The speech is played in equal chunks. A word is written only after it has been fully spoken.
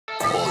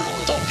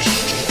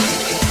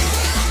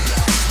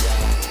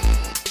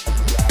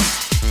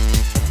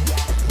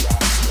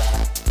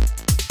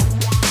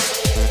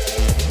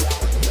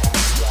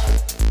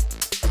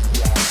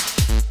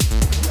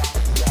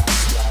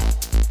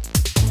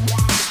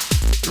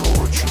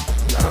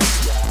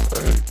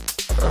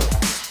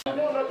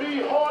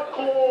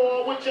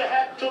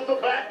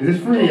Is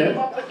this free, yeah?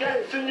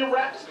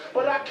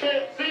 But I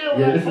can't feel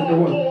yeah, this is the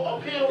one.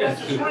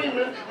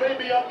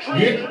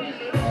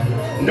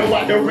 Yeah. No,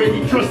 I don't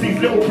really trust these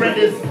little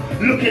brothers.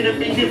 Looking at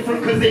me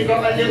different cause they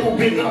got a little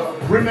bigger.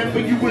 Remember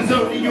you was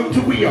only young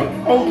to we are,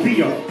 old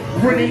beer.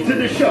 Running to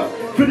the shop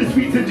for the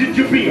sweets and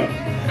ginger beer.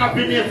 I've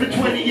been there for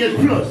 20 years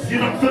plus,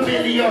 you're not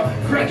familiar.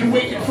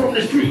 Graduated from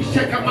the streets,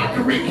 check out my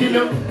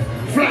curriculum.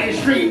 Flying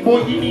straight,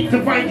 boy, you need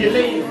to find your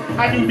lane.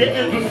 I knew the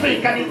end was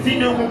fake, I didn't see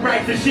no one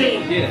right to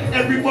shame.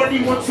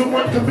 Everybody wants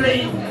someone to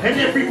blame, and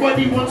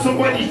everybody wants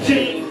somebody's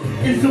chain.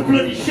 It's a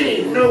bloody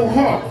shame, no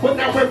heart, but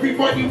now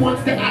everybody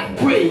wants to act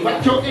brave.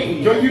 At your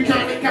age, are you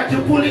trying to catch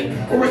a bullet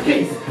or a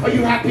case? Are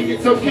you happy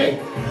it's okay?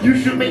 You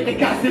should make the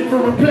casting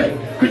for a play,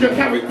 cause your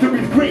character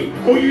is great.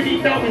 All you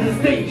need now is a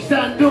stage.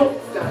 Stand up,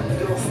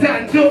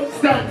 stand up,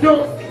 stand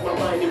up.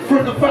 In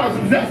front of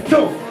thousands, that's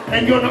tough.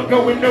 And you're not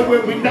going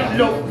nowhere with that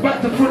look.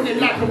 Back to front it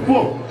like a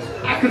bull.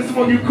 I can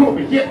smell you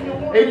coming, yeah.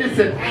 Hey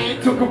listen, I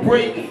ain't took a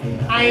break,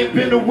 I ain't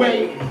been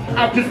away.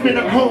 I've just been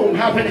at home,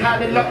 haven't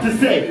had a lot to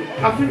say.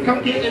 I think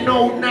I'm getting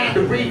old now,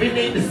 the raving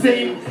ain't the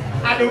same.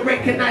 I don't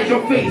recognize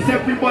your face,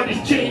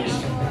 everybody's changed.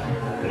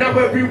 Now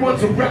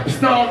everyone's a rap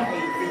star.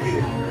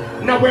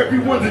 Now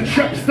everyone's a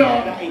trap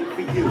star.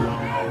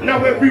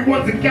 Now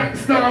everyone's a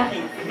gangster.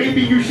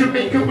 Maybe you should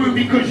make a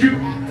movie cause you,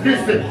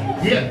 listen,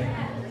 yeah.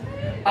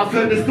 I've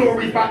heard the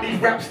stories about these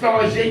rap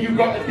stars, yeah, you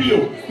got a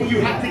deal, but you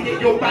had to get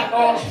your back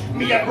arched.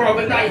 Me, I'd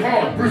rather die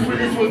hard. Bruce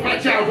Willis was my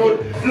childhood.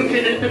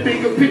 Looking at the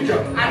bigger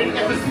picture, I didn't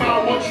ever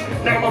smile much.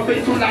 Now my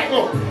face will light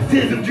up,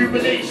 tears of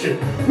jubilation.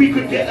 We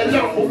could get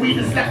along, but we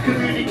just lack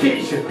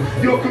communication.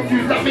 You're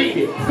confused, I made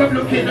it. Stop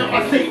looking at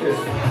my status.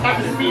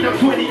 I just mean I'm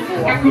 20,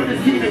 I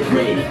couldn't see the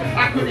grade.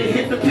 I couldn't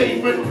hit the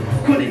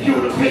pavement, couldn't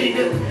kill the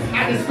pagan.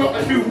 I just got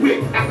a new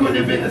whip, I could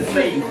have been a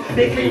slave.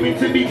 They claiming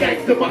to be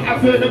gangster, but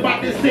I've heard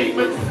about their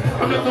statements.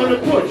 I'm not gonna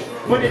push,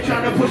 but they're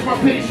trying to push my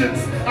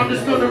patience. I'm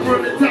just gonna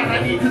run the town,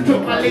 I need to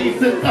tuck my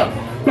laces up.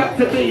 Back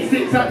to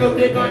basics, I know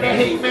they're gonna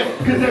hate me,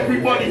 cause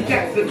everybody's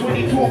gangster,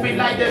 2012 me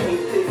like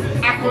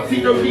them. I can't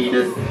see no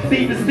leaders,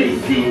 they just stay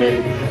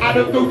scheming. I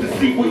don't go to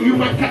sleep, but you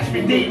might catch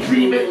me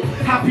daydreaming.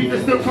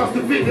 Happiness don't cost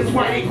a thing, that's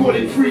why they call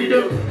it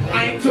freedom.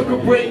 I ain't took a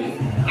break,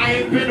 I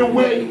ain't been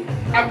away.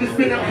 I've just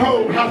been at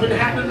home, haven't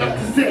had enough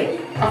to say.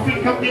 I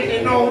think I'm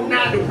getting old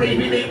now, the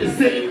raving ain't the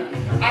same.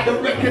 I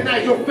don't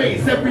recognize your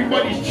face,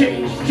 everybody's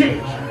changed.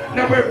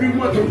 Now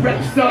everyone's a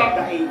rap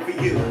star.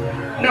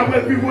 Now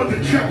everyone's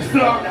a trap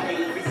star.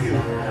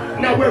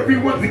 Now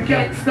everyone's a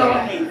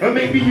gangster. Or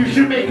maybe you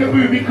should make a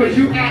movie cause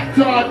you act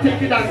hard.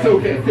 Take it down,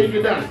 Sophia, take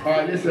it down.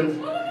 Alright,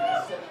 listen.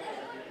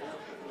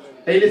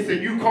 Hey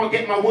listen, you can't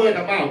get my word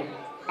about.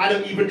 I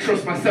don't even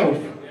trust myself.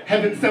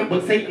 Heaven sent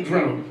but Satan's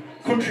round.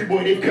 Country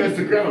boy, they've cursed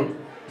the ground.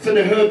 So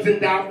the herbs in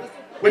doubt.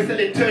 We're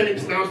selling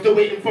turnips now, still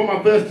waiting for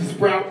my verse to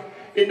sprout.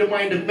 In the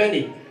mind of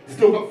many,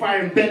 still got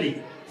fire and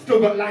belly, still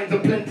got lines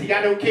of plenty.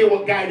 I don't care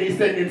what guy they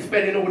sending,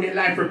 spending all their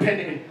life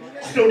repenting.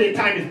 Still their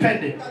time is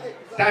pending,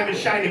 diamond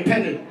shining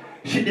pendant.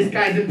 Shit, this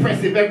guy's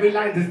impressive, every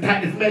line's as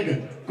tight as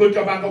Megan. Good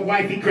job, I got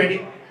wifey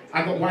credit, I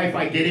got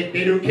Wi-Fi, get it.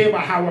 They don't care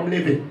about how I'm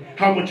living,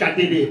 how much I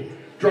did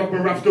it. Drug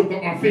and rough, still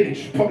got my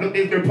finish. Pop look,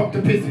 there's no pop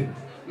to pissing.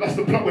 Lost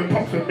the plot when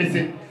pops were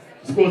missing.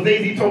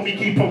 Scorsese told me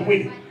keep on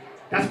winning.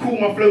 That's cool,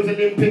 my flow's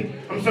Olympic.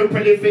 I'm so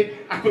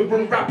prolific. I could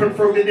run rap and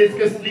throw the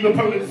discus, leave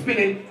opponents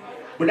spinning.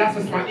 But that's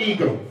just my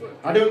ego.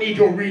 I don't need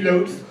your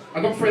reloads.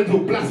 I got friends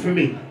who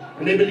blaspheme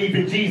and they believe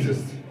in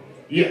Jesus.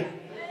 Yeah.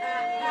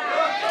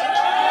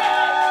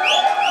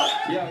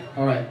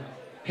 Alright.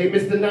 Hey,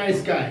 Mr.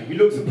 Nice Guy, you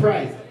look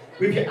surprised.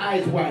 With your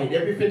eyes wide,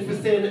 everything's for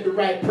sale at the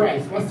right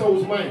price. My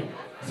soul's mine.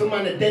 Some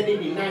man are dead in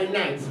me, 9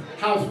 nights.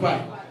 House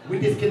buy. We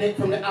disconnect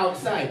from the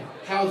outside.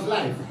 How's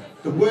life?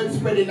 The word's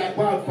spreading like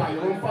wildfire.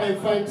 I'm fine,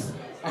 thanks.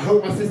 I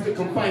hope my sister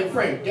can find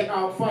Frank. Get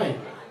out fine.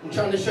 I'm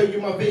trying to show you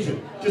my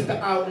vision. Just the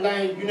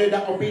outline. You know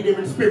that I'll be there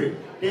in spirit.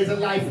 There's a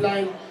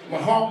lifeline. My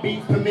heart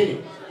beats per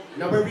minute.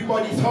 Now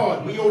everybody's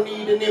hard. We all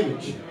need an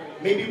image.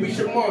 Maybe we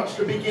should march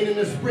the beginning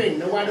of spring.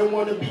 No, I don't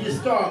want to be a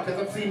star because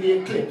I've seen the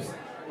eclipse.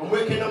 I'm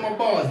working on my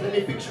bars. Let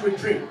me fix you a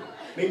drink.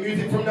 Make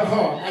music from the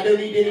heart. I don't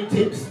need any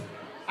tips.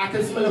 I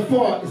can smell a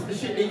fart. It's the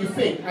shit that you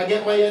think. I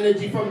get my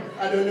energy from,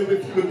 I don't know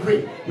if you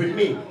agree with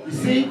me. You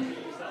see?